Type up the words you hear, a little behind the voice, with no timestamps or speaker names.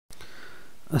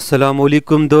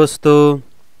अस्सलामुअलैकुम दोस्तों,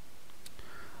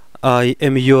 I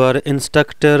am your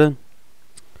instructor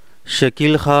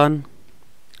Shakeel Khan.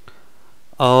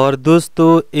 और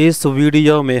दोस्तों, इस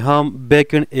वीडियो में हम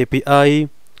बैकएंड एपीआई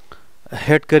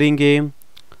हेड करेंगे।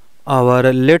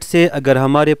 और लेट से अगर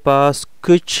हमारे पास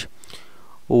कुछ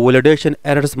वैलिडेशन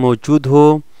एरर्स मौजूद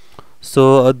हो,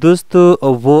 सो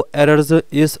दोस्तों वो एरर्स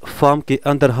इस फॉर्म के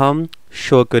अंदर हम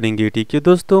शो करेंगे। ठीक है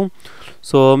दोस्तों,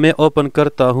 सो मैं ओपन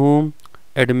करता हूँ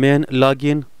admin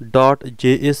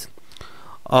login.js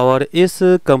और इस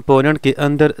कंपोनेंट के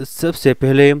अंदर सबसे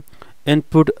पहले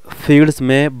इनपुट फील्ड्स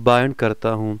में बाइंड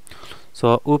करता हूँ।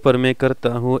 सो ऊपर में करता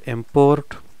हूँ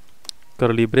import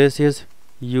curly braces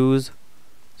use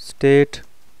state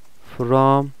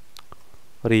from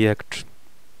react।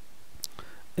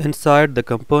 inside the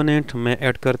component में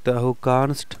ऐड करता हूँ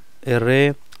const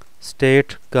array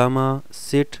state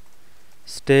sit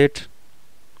state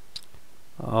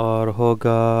और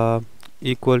होगा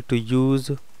equal to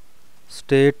use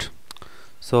state.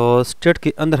 So state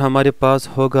के अंदर हमारे पास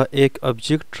होगा एक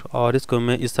ऑब्जेक्ट और इसको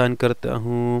मैं असाइन करता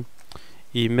हूँ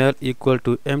email equal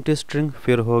to empty string,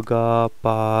 फिर होगा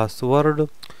password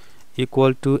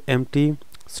equal to empty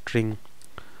string.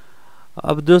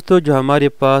 अब दोस्तों जो हमारे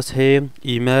पास है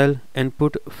ईमेल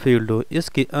इनपुट फील्ड,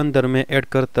 इसके अंदर मैं ऐड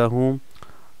करता हूँ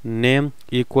नेम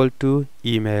इक्वल टू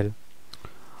ईमेल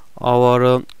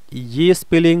और ये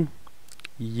स्पेलिंग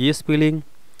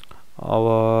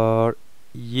और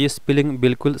ये स्पेलिंग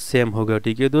बिल्कुल सेम होगा।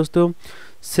 ठीक है दोस्तों।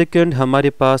 सेकंड हमारे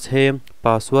पास है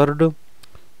पासवर्ड।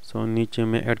 सो नीचे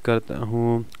में ऐड करता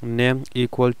हूँ नेम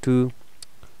इक्वल टू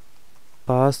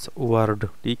पासवर्ड।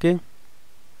 ठीक है।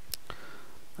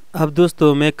 अब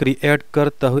दोस्तों मैं क्रिएट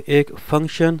करता हूँ एक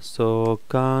function. So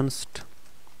const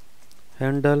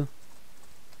handle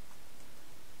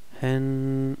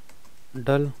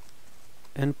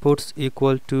inputs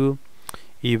equal to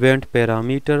event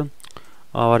parameter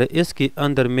और इसके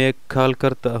अंदर मैं कॉल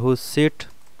करता हूँ सेट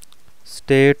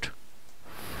स्टेट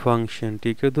फंक्शन।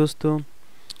 ठीक है दोस्तों,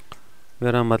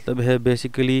 मेरा मतलब है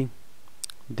basically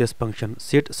this function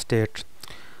set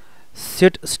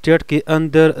state के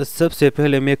अंदर सबसे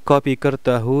पहले मैं कॉपी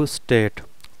करता हूँ state.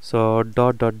 So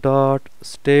dot dot dot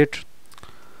state.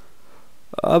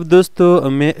 अब दोस्तों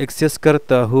मैं एक्सेस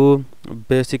करता हूँ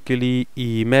बेसिकली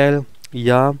ईमेल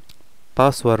या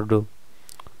पासवर्ड।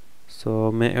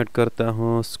 सो मैं ऐड करता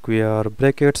हूँ square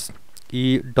brackets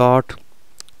E dot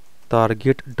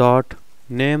target dot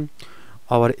name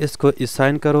और इसको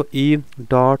असाइन करो E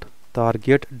dot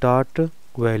target dot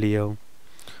value.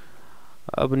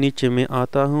 अब नीचे में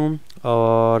आता हूँ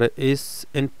और इस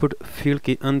इनपुट फील्ड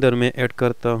के अंदर मैं ऐड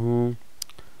करता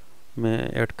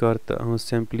हूँ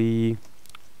सिंपली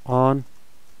ऑन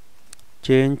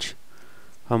चेंज।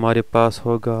 हमारे पास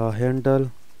होगा हैंडल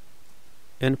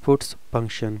इनपुट्स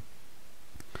फंक्शन,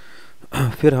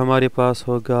 फिर हमारे पास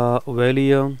होगा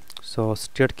वैल्यू। सो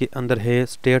स्टेट के अंदर है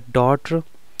स्टेट डॉट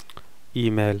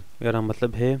ईमेल, मेरा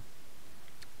मतलब है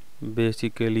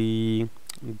बेसिकली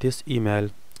दिस ईमेल।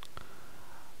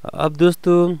 अब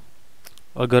दोस्तों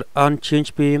अगर ऑन चेंज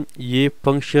पे ये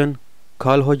फंक्शन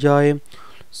कॉल हो जाए,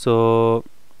 सो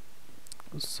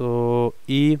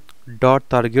E dot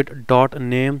target dot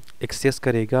name access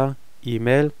करेगा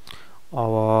ईमेल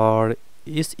और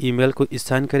इस ईमेल को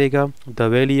असाइन करेगा the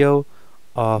value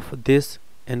of this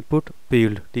input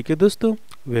field. ठीक है दोस्तों,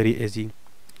 वेरी इजी।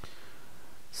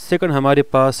 सेकंड हमारे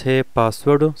पास है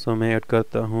पासवर्ड। सो मैं ऐड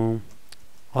करता हूँ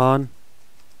ऑन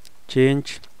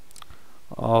चेंज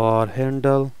और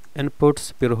हैंडल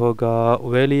इनपुट्स, फिर होगा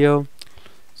वैल्यू।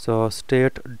 सो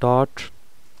स्टेट डॉट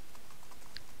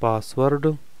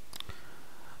पासवर्ड।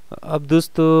 अब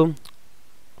दोस्तों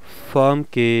फॉर्म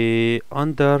के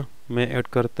अंदर मैं ऐड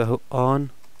करता हूँ ऑन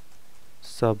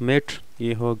सबमिट,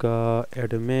 ये होगा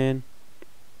एडमिन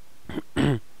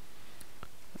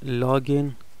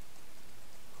लॉगिन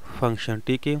फंक्शन।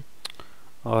 ठीक है।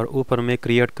 और ऊपर मैं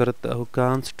क्रिएट करता हूँ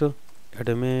const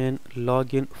admin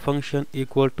login function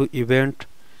equal to event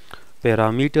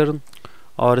parameter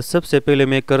और सबसे पहले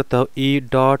मैं करता हूँ ई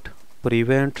डॉट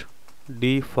प्रिवेंट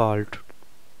डिफॉल्ट।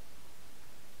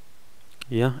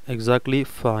 या एग्जैक्टली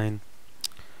फाइन।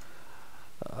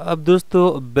 अब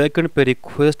दोस्तों बैकएंड पे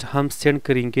रिक्वेस्ट हम सेंड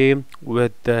करेंगे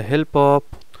with the help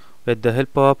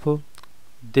of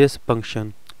this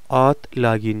function auth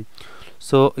login.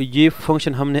 सो ये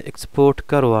फंक्शन हमने एक्सपोर्ट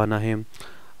करवाना है।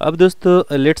 अब दोस्तों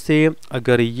लेट्स से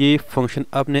अगर ये फंक्शन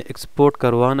आपने एक्सपोर्ट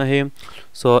करवाना है,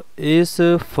 सो इस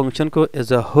फंक्शन को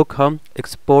एज अ हुक हम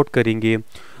एक्सपोर्ट करेंगे।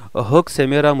 हुक से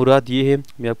मेरा मुराद ये है,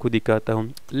 मैं आपको दिखाता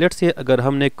हूँ। लेट्स से अगर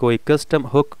हमने कोई कस्टम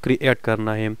हुक क्रिएट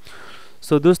करना है,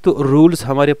 सो दोस्तों रूल्स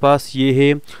हमारे पास ये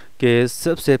है कि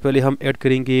सबसे पहले हम ऐड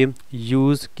करेंगे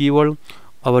यूज़ कीवर्ड,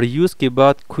 और यूज़ के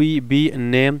बाद कोई भी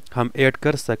नेम हम ऐड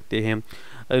कर सकते हैं,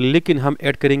 लेकिन हम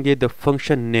ऐड करेंगे the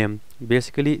function name,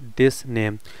 basically this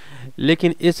name.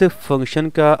 लेकिन इस फंक्शन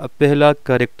का पहला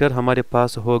कैरेक्टर हमारे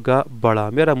पास होगा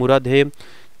बड़ा, मेरा मुराद है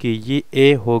कि ये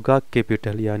ए होगा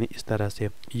कैपिटल, यानी इस तरह से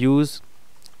यूज़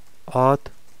ऑथ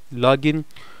लॉगिन।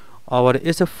 और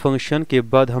इस फंक्शन के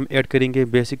बाद हम ऐड करेंगे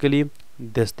बेसिकली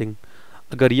दिस थिंग।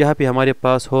 अगर यहाँ पे हमारे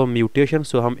पास हो म्यूटेशन,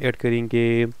 सो हम ऐड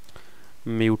करेंगे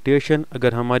म्यूटेशन।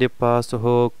 अगर हमारे पास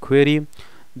हो क्वेरी,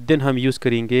 देन हम यूज़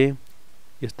करेंगे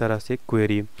इस तरह से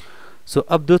क्वेरी। सो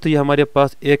अब दोस्तों ये हमारे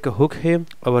पास एक हुक है,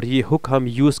 और ये हुक हम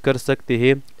यूज़ कर सकते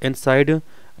हैं इनसाइड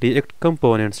रिएक्ट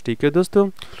कंपोनेंट्स, ठीक है दोस्तों।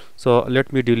 So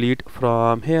let me delete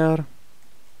from here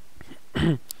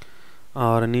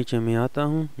और नीचे में आता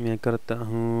हूँ, मैं करता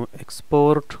हूँ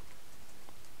एक्सपोर्ट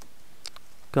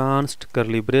कांस्ट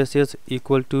करली ब्रेसेस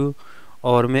इक्वल टू,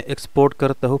 और मैं एक्सपोर्ट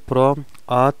करता हूँ फ्रॉम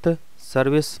आथ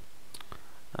service,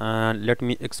 let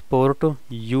me export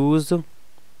use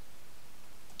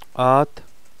आथ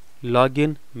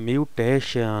लॉगिन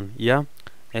म्यूटेशन, या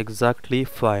एग्जैक्टली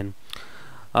फाइन।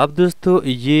 अब दोस्तों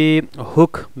ये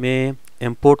हुक में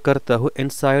इंपोर्ट करता हूँ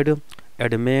inside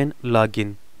admin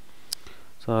login.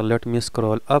 So let me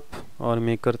scroll up, और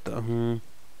मैं करता हूँ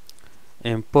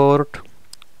import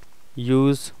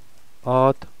use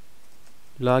auth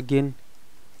login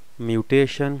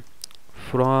mutation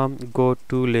from go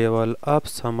two level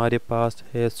ups. हमारे पास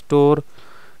है स्टोर,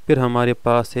 फिर हमारे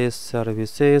पास है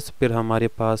सर्विसेज, फिर हमारे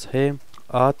पास है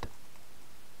आथ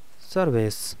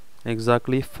सर्विस,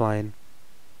 एग्जैक्टली फाइन।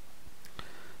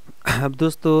 अब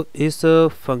दोस्तों इस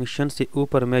फंक्शन से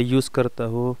ऊपर मैं यूज़ करता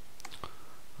हूँ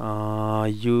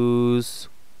यूज़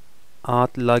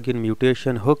आथ लॉगिन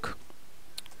म्यूटेशन हुक,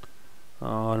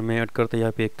 और मैं ऐड करता हूँ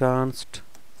यहाँ पे कांस्ट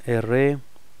एरे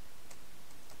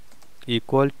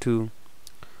इक्वल टू।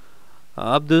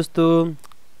 अब दोस्तों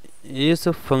इस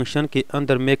फंक्शन के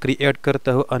अंदर मैं क्रिएट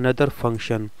करता हूँ अनदर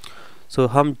फंक्शन। सो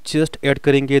हम जस्ट ऐड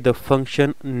करेंगे the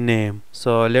function name.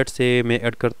 So let's say मैं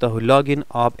ऐड करता हूँ लॉगिन,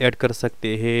 आप ऐड कर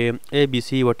सकते हैं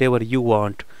ABC what ever you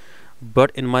want,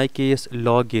 but in my case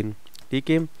login, ठीक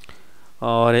है।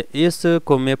 और इस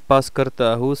को मैं पास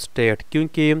करता हूँ स्टेट,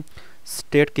 क्योंकि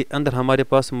स्टेट के अंदर हमारे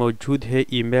पास मौजूद है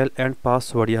ईमेल एंड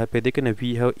पासवर्ड। यहाँ पे देखें ना,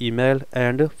 we have email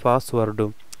and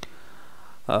password.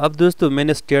 अब दोस्तों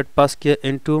मैंने स्टेट पास किया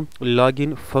इनटू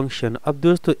लॉगिन फंक्शन। अब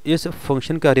दोस्तों इस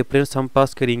फंक्शन का रेफरेंस हम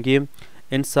पास करेंगे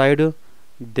इनसाइड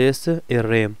दिस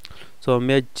एरे। सो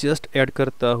मैं जस्ट ऐड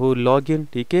करता हूँ लॉगिन,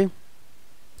 ठीक है।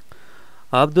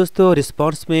 अब दोस्तों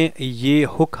रिस्पांस में ये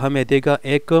हुक हमें देगा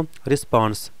एक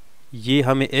रिस्पांस, ये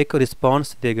हमें एक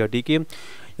रिस्पांस देगा, ठीक है।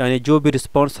 यानी जो भी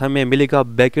रिस्पांस हमें मिलेगा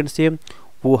बैकेंड से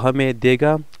वो हमें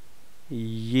देगा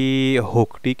ये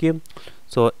हुक, ठीक है।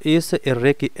 सो इस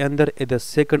एरे के अंदर द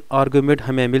सेकंड आर्गुमेंट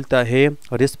हमें मिलता है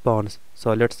response.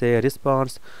 So let's say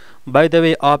response, by the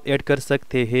way आप ऐड कर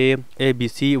सकते हैं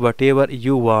ABC what ever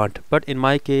you want, but in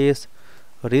my case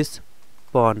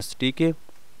response, ठीक है।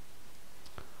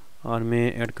 और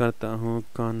मैं ऐड करता हूँ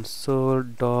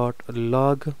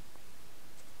console.log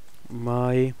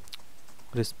माय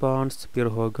रिस्पांस, फिर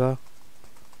होगा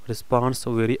रिस्पांस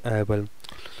वेरिएबल।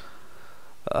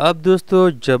 अब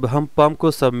दोस्तों जब हम फॉर्म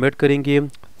को सबमिट करेंगे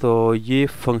तो ये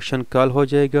फंक्शन कॉल हो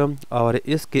जाएगा, और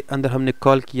इसके अंदर हमने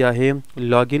कॉल किया है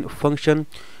लॉगिन फंक्शन,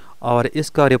 और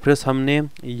इसका रेफरेंस हमने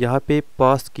यहाँ पे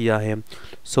पास किया है।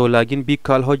 सो लॉगिन भी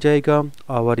कॉल हो जाएगा,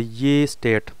 और ये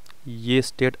स्टेट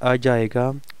आ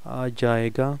जाएगा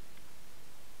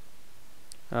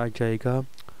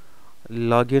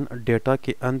लॉगिन डेटा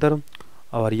के अंदर,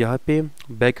 और यहाँ पे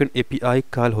बैकएंड API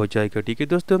कॉल हो जाएगा, ठीक है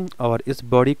दोस्तों। और इस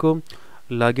बॉडी को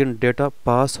लॉगिन डेटा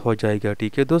पास हो जाएगा,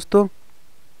 ठीक है दोस्तों।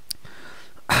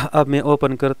 अब मैं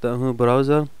ओपन करता हूँ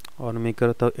ब्राउज़र, और मैं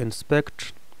करता हूँ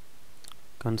इंस्पेक्ट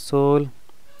कंसोल,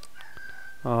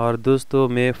 और दोस्तों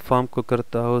मैं फॉर्म को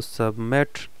करता हूँ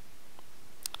सबमिट।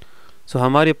 सो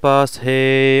हमारे पास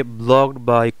है blocked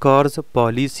by cars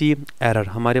policy error,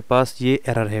 हमारे पास ये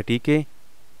एरर है, ठीक है।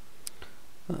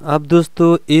 अब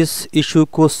दोस्तों इस इशू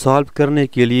को सॉल्व करने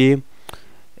के लिए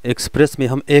एक्सप्रेस में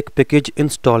हम एक पैकेज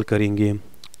इंस्टॉल करेंगे।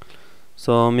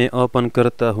 सो मैं ओपन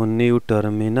करता हूँ न्यू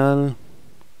टर्मिनल,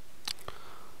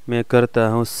 मैं करता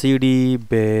हूँ CD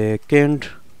बैकेंड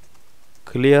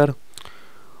क्लियर।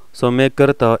 सो मैं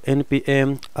करता हूँ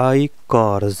npm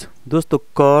iCars। दोस्तों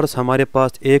कार्स हमारे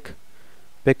पास एक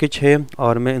पैकेज है,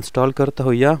 और मैं इंस्टॉल करता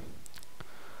हूँ या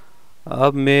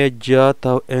अब मैं जाता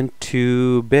हूँ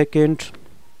into बैकेंड,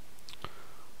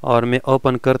 और मैं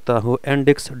ओपन करता हूँ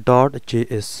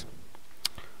index.js,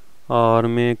 और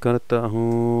मैं करता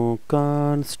हूँ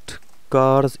const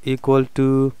cars equal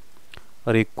to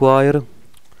require,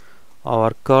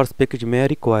 और कार्स पैकेज मैं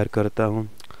रिक्वायर करता हूँ।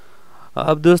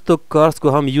 अब दोस्तों कार्स को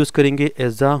हम यूज़ करेंगे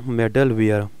as a middle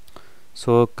where.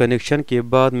 So connection के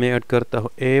बाद मैं ऐड करता हूँ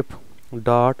ऐप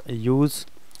डॉट यूज़,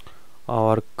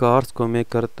 और कार्स को मैं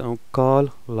करता हूँ call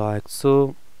like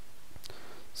so,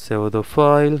 save the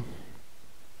file.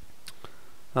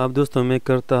 अब दोस्तों मैं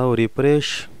करता हूँ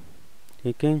रिफ्रेश,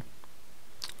 ठीक है,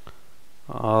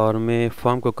 और मैं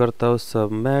फॉर्म को करता हूँ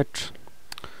सबमिट।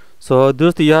 सो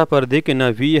दोस्तों यहाँ पर देखिए ना,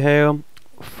 वी हैव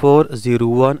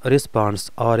 401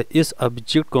 रिस्पांस, और इस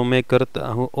ऑब्जेक्ट को मैं करता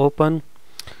हूँ ओपन।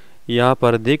 यहाँ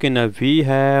पर देखिए ना, वी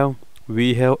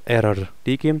हैव एरर,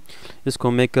 ठीक है,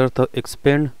 इसको मैं करता हूँ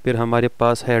एक्सपेंड। फिर हमारे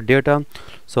पास है डेटा,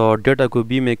 सो डेटा को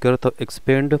भी मैं करता हूँ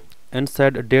expand.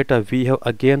 Inside data we have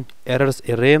again errors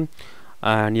array,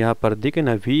 and यहाँ पर देखिए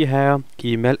ना, we have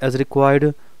email as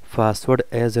required, password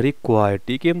as required,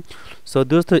 ठीक है। सो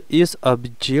दोस्तों इस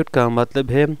ऑब्जेक्ट का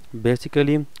मतलब है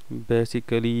बेसिकली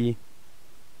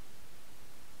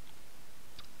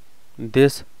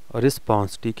दिस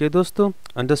रिस्पांस, ठीक है दोस्तों,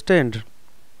 अंडरस्टैंड।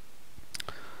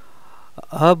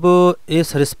 अब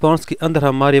इस रिस्पांस के अंदर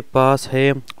हमारे पास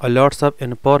है लॉट्स ऑफ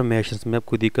इंफॉर्मेशन। मैं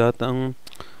आपको दिखाता हूँ।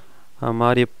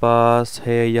 हमारे पास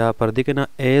है यहाँ पर देखे ना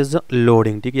एज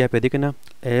लोडिंग, ठीक है, यहाँ पे देखे ना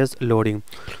एज लोडिंग।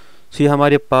 सो ये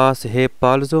हमारे पास है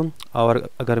पाल्जो, और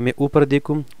अगर मैं ऊपर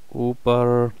देखूँ,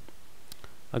 ऊपर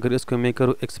अगर इसको मैं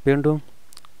करूँ एक्सपेंड,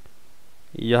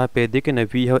 यहाँ पे देखे ना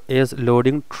we have as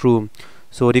loading true.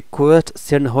 So request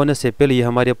send होने से पहले ये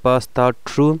हमारे पास था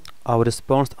ट्रू, और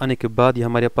रिस्पांस आने के बाद ये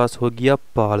हमारे पास हो गया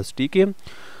फॉल्स, ठीक है।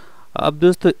 अब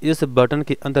दोस्तों इस बटन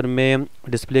के अंदर मैं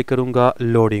डिस्प्ले करूँगा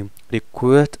लोडिंग।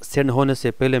 रिक्वेस्ट सेंड होने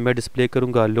से पहले मैं डिस्प्ले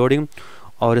करूँगा लोडिंग,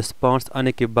 और रिस्पांस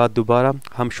आने के बाद दोबारा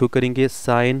हम शो करेंगे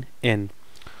sign in.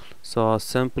 So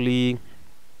simply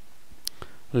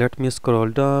let me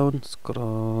scroll down,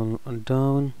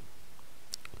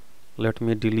 let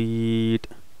me delete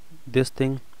this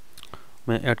thing.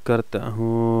 मैं ऐड करता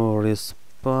हूँ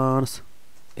रिस्पांस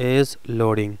एज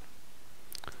लोडिंग।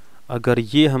 अगर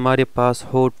ये हमारे पास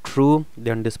हो ट्रू,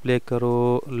 देन डिस्प्ले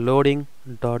करो loading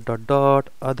dot dot dot,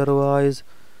 otherwise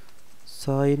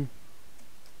sign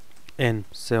in,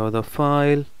 save the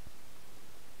file,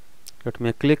 let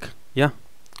me click, या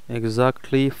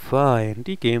exactly fine,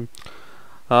 ठीक है।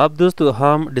 अब दोस्तों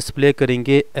हम डिस्प्ले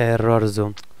करेंगे एरर्स।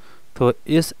 तो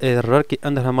इस एरर के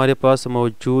अंदर हमारे पास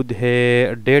मौजूद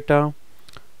है डेटा,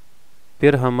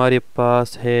 फिर हमारे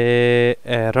पास है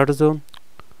एरर्स,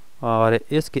 और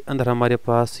इसके अंदर हमारे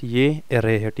पास ये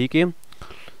एरे है, ठीक है।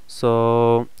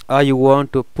 सो I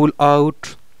want to pull out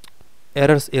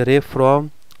errors array from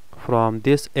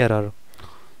this error.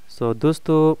 सो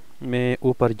दोस्तों मैं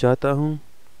ऊपर जाता हूँ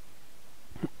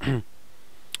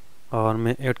और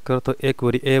मैं ऐड करता हूँ एक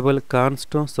variable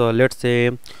const. So let's say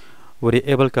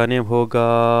variable का नेम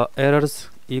होगा एरर्स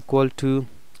इक्वल टू।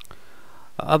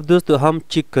 अब दोस्तों हम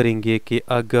चेक करेंगे कि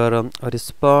अगर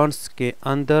रिस्पांस के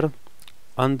अंदर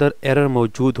एरर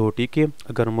मौजूद हो, ठीक है,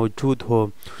 अगर मौजूद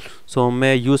हो, सो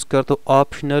मैं यूज़ करता हूँ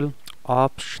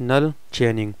optional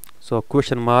चेनिंग। So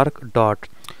question mark dot,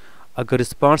 अगर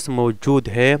रिस्पांस मौजूद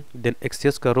है देन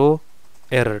एक्सेस करो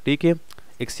एरर, ठीक है,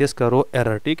 एक्सेस करो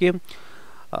एरर, ठीक है।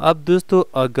 अब दोस्तों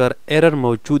अगर एरर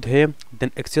मौजूद है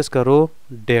देन एक्सेस करो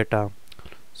डेटा।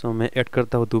 सो मैं ऐड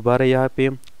करता हूँ दोबारा यहाँ पे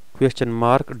क्वेश्चन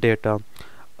मार्क डेटा।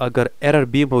 अगर एरर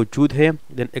भी मौजूद है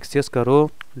देन एक्सेस करो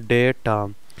डेटा।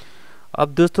 अब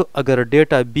दोस्तों अगर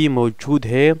डेटा भी मौजूद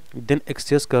है देन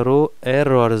एक्सेस करो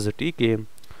एरर्स, ठीक है,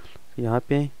 यहाँ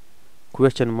पे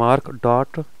क्वेश्चन मार्क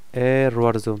डॉट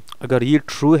एरर्स। अगर ये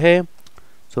ट्रू है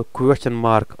सो क्वेश्चन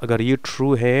मार्क, अगर ये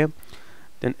ट्रू है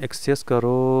देन एक्सेस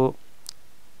करो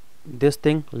this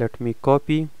thing, let me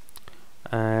copy,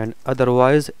 and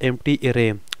otherwise empty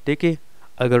array, ठीक है।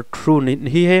 अगर ट्रू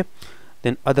नहीं है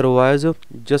देन अदरवाइज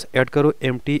जस्ट ऐड करो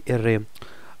एम्प्टी एरे।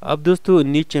 अब दोस्तों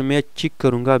नीचे मैं चेक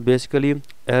करूँगा बेसिकली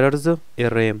एरर्स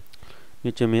एरे।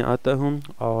 नीचे मैं आता हूँ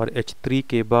और H3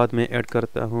 के बाद मैं ऐड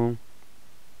करता हूँ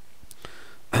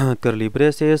करली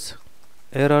ब्रेसेस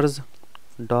एरर्स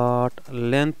डॉट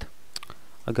लेंथ।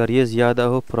 अगर ये ज़्यादा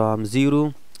हो फ्रॉम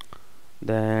 0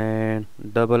 देन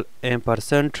डबल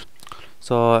 %।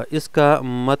 सो इसका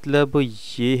मतलब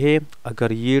ये है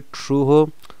अगर ये ट्रू हो,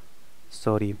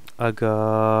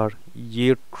 अगर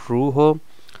ये ट्रू हो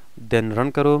देन रन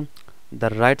करो the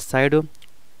right side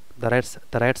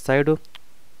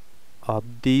of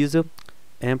these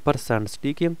 %,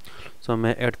 ठीक है। सो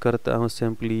मैं ऐड करता हूँ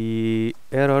सिंपली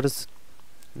एरर्स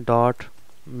डॉट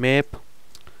मैप।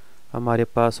 हमारे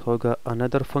पास होगा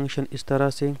अनदर फंक्शन इस तरह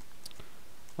से,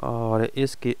 और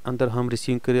इसके अंदर हम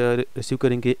रिसीव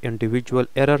करेंगे इंडिविजुअल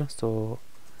एरर। सो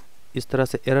इस तरह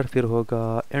से एरर फिर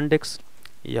होगा इंडेक्स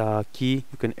या की,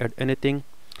 यू कैन ऐड एनीथिंग।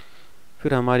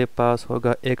 फिर हमारे पास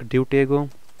होगा एक ड्यू टैग,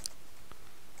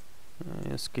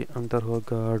 इसके अंदर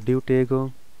होगा ड्यू टैग,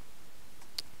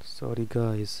 सॉरी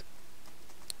गाइस,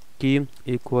 की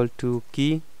इक्वल टू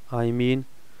की, I mean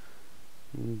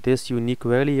this unique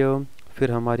value.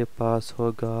 फिर हमारे पास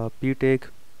होगा पी टैग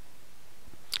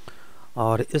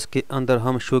और इसके अंदर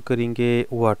हम शो करेंगे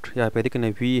व्हाट, यहाँ पे देखना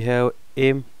we have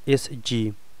M S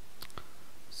G,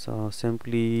 so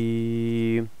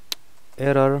simply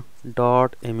error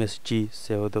dot msg,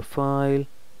 save the file।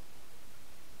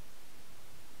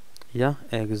 या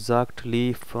exactly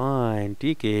fine,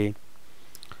 ठीक है।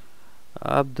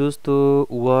 अब दोस्तों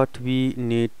what we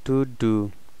need to do,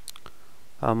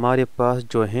 हमारे पास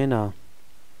जो है ना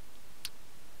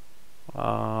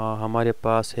हमारे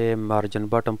पास है मार्जिन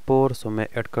बॉटम 4, सो मैं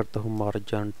ऐड करता हूँ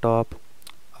margin top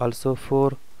also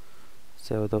 4,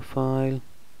 save the file।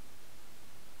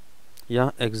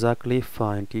 या exactly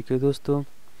fine, ठीक है दोस्तों।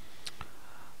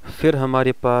 फिर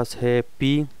हमारे पास है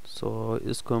p, सो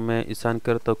इसको मैं असाइन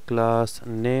करता हूँ क्लास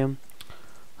नेम।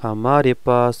 हमारे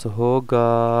पास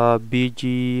होगा bg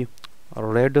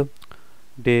रेड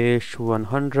डैश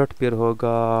 100, फिर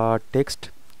होगा टेक्स्ट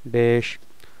डैश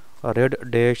रेड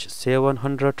डैश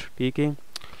 700, ठीक है।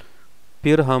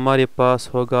 फिर हमारे पास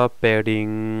होगा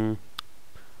पैडिंग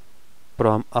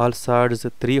फ्रॉम ऑल साइड्स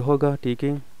 3 होगा, ठीक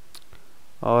है।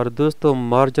 और दोस्तों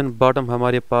मार्जिन बॉटम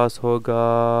हमारे पास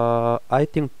होगा आई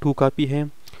थिंक 2 कॉपी है,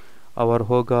 और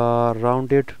होगा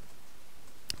राउंडेड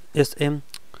SM,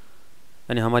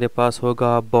 यानी हमारे पास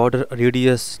होगा बॉर्डर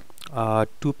रेडियस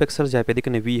 2 पिक्सल्स, यहाँ पे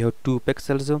देखने वी है 2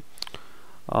 पिक्सल्स।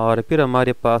 और फिर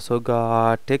हमारे पास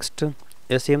होगा टेक्स्ट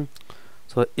SM,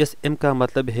 सो SM का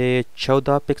मतलब है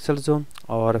 14 पिक्सल्स।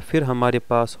 और फिर हमारे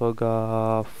पास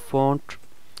होगा फॉन्ट,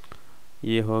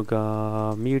 ये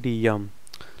होगा मीडियम,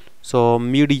 सो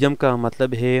मीडियम का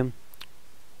मतलब है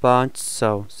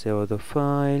 500, सेव द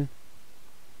फाइल।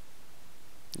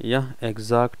 या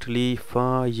एग्जैक्टली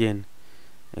फाइन,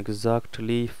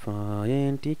 एग्जैक्टली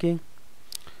फाइन, ठीक है।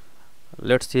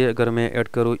 लेट्स से अगर मैं ऐड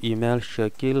करूँ ईमेल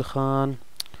शकील खान,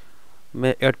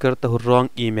 मैं ऐड करता हूँ wrong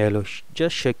email,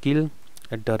 just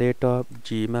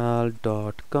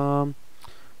shakil@gmail.com,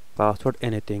 password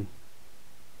anything.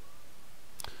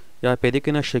 यहाँ पे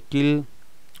देखिए ना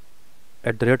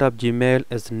shakil@gmail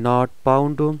इज़ नॉट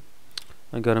फाउंड।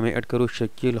 अगर मैं ऐड करूँ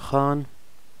शकील खान,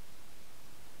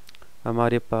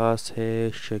 हमारे पास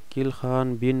है Shakeel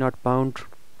Khan B not found.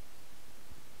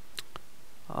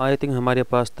 I think हमारे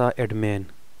पास था एडमिन,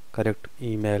 करेक्ट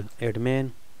ईमेल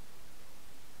एडमिन।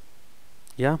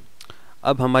 या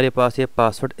अब हमारे पास ये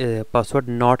पासवर्ड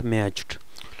नॉट मैच्ड,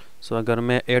 सो अगर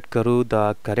मैं ऐड करूँ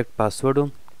द करेक्ट पासवर्ड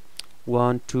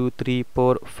 1 2 3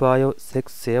 4 5 6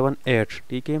 7 8,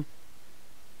 ठीक है।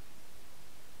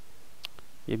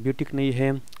 ये भी ठीक नहीं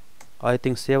है, आई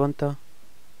थिंक 7 था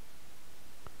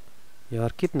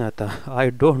यार, कितना था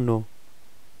आई डोंट नो,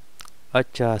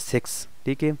 अच्छा 6,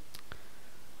 ठीक है।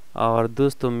 और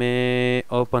दोस्तों मैं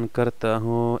ओपन करता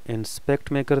हूँ,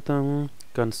 इंस्पेक्ट में करता हूँ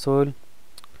कंसोल,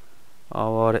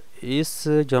 और इस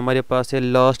जो हमारे पास है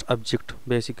लास्ट ऑब्जेक्ट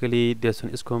बेसिकली दिस,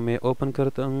 इसको मैं ओपन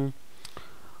करता हूँ।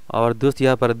 और दोस्त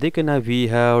यहाँ पर देखे ना वी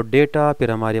हैव डेटा,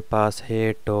 फिर हमारे पास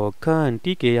है टोकन,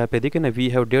 ठीक है। यहाँ पे देखे ना वी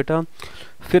हैव डेटा,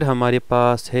 फिर हमारे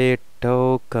पास है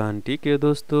टोकन, ठीक है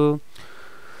दोस्तों।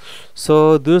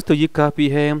 सो दोस्तों ये काफ़ी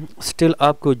है। स्टिल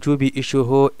आपको जो भी इशू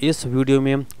हो इस वीडियो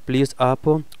में प्लीज़ आप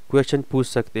क्वेश्चन पूछ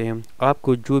सकते हैं,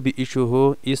 आपको जो भी इशू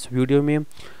हो इस वीडियो में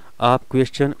आप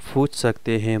क्वेश्चन पूछ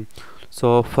सकते हैं।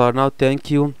 So for now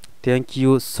thank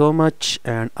you so much,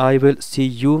 and I will see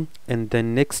you in the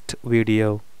next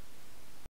video.